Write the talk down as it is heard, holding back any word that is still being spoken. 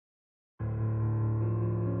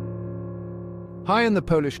High in the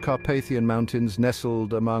Polish Carpathian Mountains,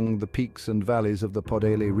 nestled among the peaks and valleys of the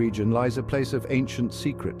Podhale region, lies a place of ancient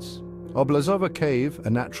secrets. Obłazowa Cave, a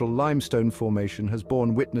natural limestone formation, has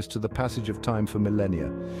borne witness to the passage of time for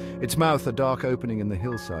millennia. Its mouth, a dark opening in the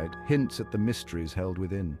hillside, hints at the mysteries held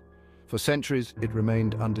within. For centuries, it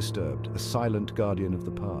remained undisturbed, a silent guardian of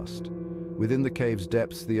the past. Within the cave's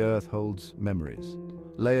depths, the earth holds memories.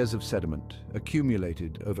 Layers of sediment,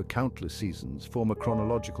 accumulated over countless seasons, form a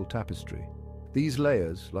chronological tapestry. These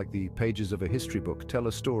layers, like the pages of a history book, tell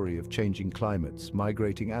a story of changing climates,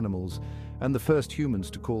 migrating animals, and the first humans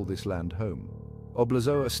to call this land home.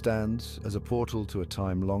 Obłazowa stands as a portal to a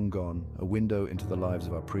time long gone, a window into the lives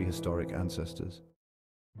of our prehistoric ancestors.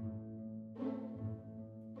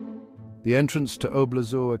 The entrance to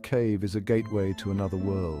Obłazowa Cave is a gateway to another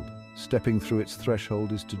world. Stepping through its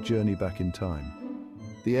threshold is to journey back in time.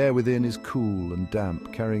 The air within is cool and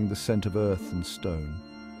damp, carrying the scent of earth and stone.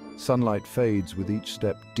 Sunlight fades with each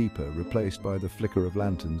step deeper, replaced by the flicker of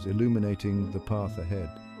lanterns, illuminating the path ahead.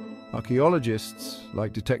 Archaeologists,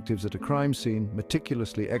 like detectives at a crime scene,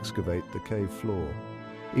 meticulously excavate the cave floor.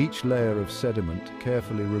 Each layer of sediment,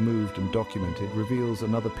 carefully removed and documented, reveals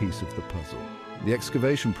another piece of the puzzle. The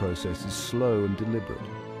excavation process is slow and deliberate.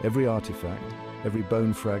 Every artifact, every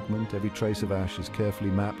bone fragment, every trace of ash is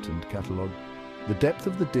carefully mapped and catalogued. The depth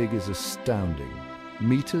of the dig is astounding.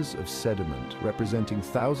 Meters of sediment, representing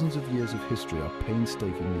thousands of years of history, are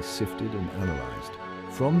painstakingly sifted and analyzed.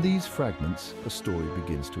 From these fragments, a story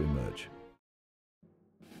begins to emerge.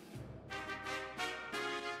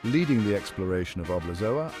 Leading the exploration of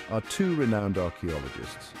Obłazowa are two renowned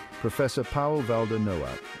archaeologists, Professor Paweł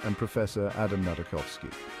Waldar-Nowak and Professor Adam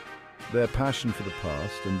Nadakowski. Their passion for the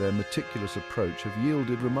past and their meticulous approach have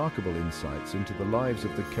yielded remarkable insights into the lives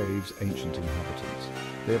of the cave's ancient inhabitants.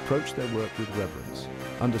 They approach their work with reverence,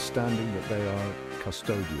 understanding that they are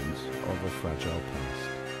custodians of a fragile past.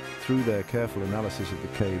 Through their careful analysis of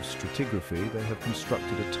the cave's stratigraphy, they have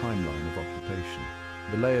constructed a timeline of occupation.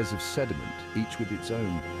 The layers of sediment, each with its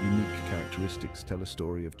own unique characteristics, tell a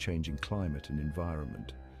story of changing climate and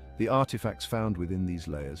environment. The artifacts found within these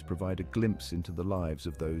layers provide a glimpse into the lives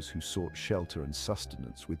of those who sought shelter and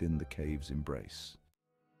sustenance within the cave's embrace.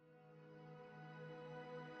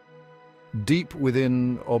 Deep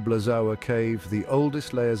within Obłazowa Cave, the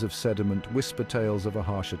oldest layers of sediment whisper tales of a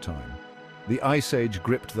harsher time. The Ice Age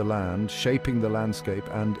gripped the land, shaping the landscape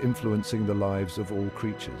and influencing the lives of all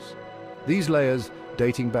creatures. These layers,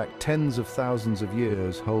 dating back tens of thousands of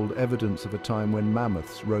years, hold evidence of a time when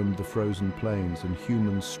mammoths roamed the frozen plains and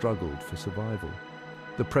humans struggled for survival.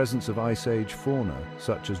 The presence of Ice Age fauna,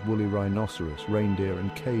 such as woolly rhinoceros, reindeer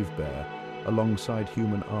and cave bear, alongside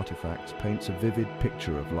human artifacts, paints a vivid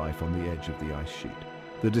picture of life on the edge of the ice sheet.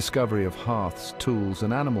 The discovery of hearths, tools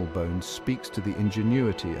and animal bones speaks to the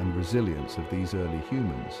ingenuity and resilience of these early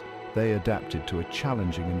humans. They adapted to a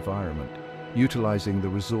challenging environment, utilizing the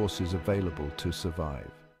resources available to survive.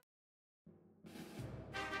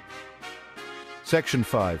 Section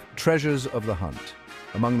 5. Treasures of the Hunt.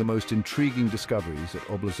 Among the most intriguing discoveries at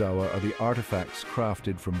Obłazowa are the artifacts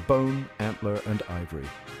crafted from bone, antler and ivory.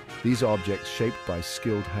 These objects, shaped by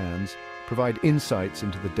skilled hands, provide insights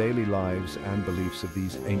into the daily lives and beliefs of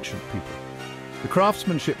these ancient people. The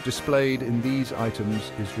craftsmanship displayed in these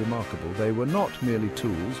items is remarkable. They were not merely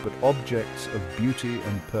tools, but objects of beauty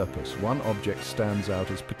and purpose. One object stands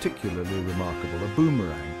out as particularly remarkable, a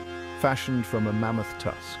boomerang, fashioned from a mammoth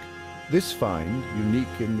tusk. This find,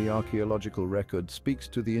 unique in the archaeological record, speaks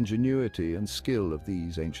to the ingenuity and skill of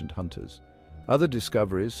these ancient hunters. Other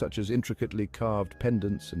discoveries, such as intricately carved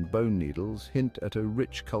pendants and bone needles, hint at a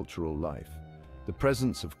rich cultural life. The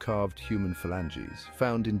presence of carved human phalanges,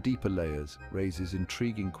 found in deeper layers, raises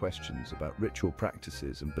intriguing questions about ritual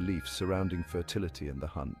practices and beliefs surrounding fertility and the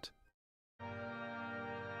hunt.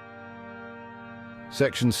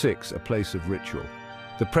 Section 6. A place of ritual.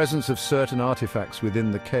 The presence of certain artifacts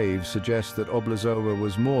within the cave suggests that Obłazowa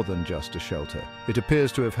was more than just a shelter. It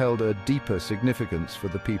appears to have held a deeper significance for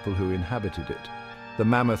the people who inhabited it. The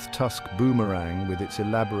mammoth tusk boomerang, with its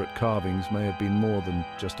elaborate carvings, may have been more than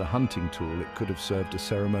just a hunting tool. It could have served a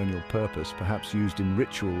ceremonial purpose, perhaps used in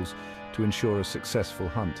rituals to ensure a successful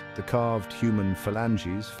hunt. The carved human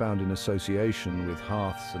phalanges, found in association with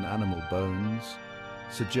hearths and animal bones,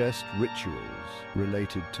 suggest rituals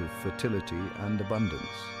related to fertility and abundance.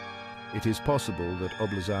 It is possible that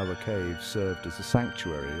Obłazowa Cave served as a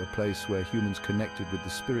sanctuary, a place where humans connected with the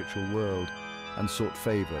spiritual world and sought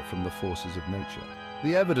favor from the forces of nature.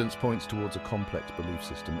 The evidence points towards a complex belief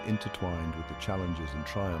system intertwined with the challenges and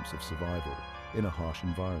triumphs of survival in a harsh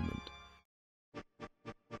environment.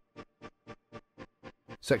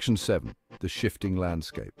 Section 7. The shifting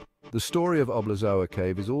landscape. The story of Obłazowa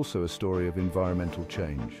Cave is also a story of environmental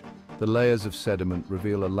change. The layers of sediment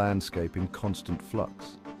reveal a landscape in constant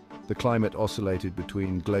flux. The climate oscillated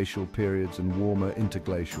between glacial periods and warmer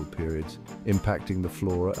interglacial periods, impacting the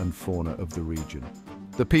flora and fauna of the region.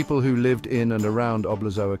 The people who lived in and around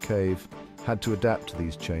Obłazowa Cave had to adapt to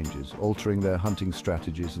these changes, altering their hunting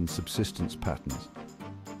strategies and subsistence patterns.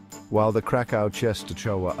 While the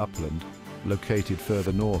Krakau-Częstochowa upland, located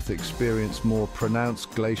further north, experienced more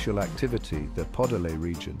pronounced glacial activity, the Podolę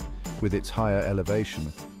region, with its higher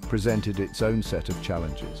elevation, presented its own set of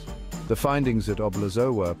challenges. The findings at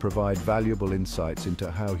Obłazowa provide valuable insights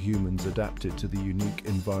into how humans adapted to the unique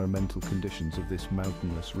environmental conditions of this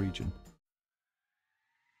mountainous region.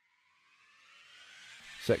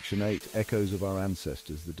 Section 8. Echoes of our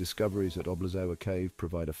ancestors. The discoveries at Obłazowa Cave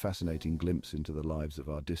provide a fascinating glimpse into the lives of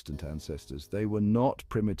our distant ancestors. They were not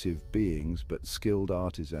primitive beings, but skilled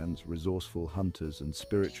artisans, resourceful hunters, and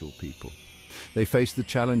spiritual people. They faced the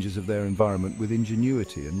challenges of their environment with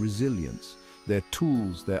ingenuity and resilience. Their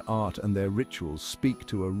tools, their art, and their rituals speak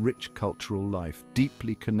to a rich cultural life,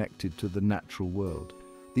 deeply connected to the natural world.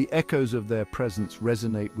 The echoes of their presence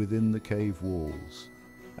resonate within the cave walls.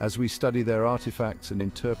 As we study their artifacts and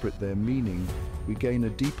interpret their meaning, we gain a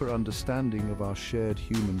deeper understanding of our shared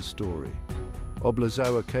human story.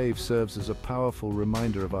 Obłazowa Cave serves as a powerful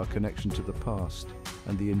reminder of our connection to the past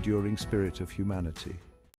and the enduring spirit of humanity.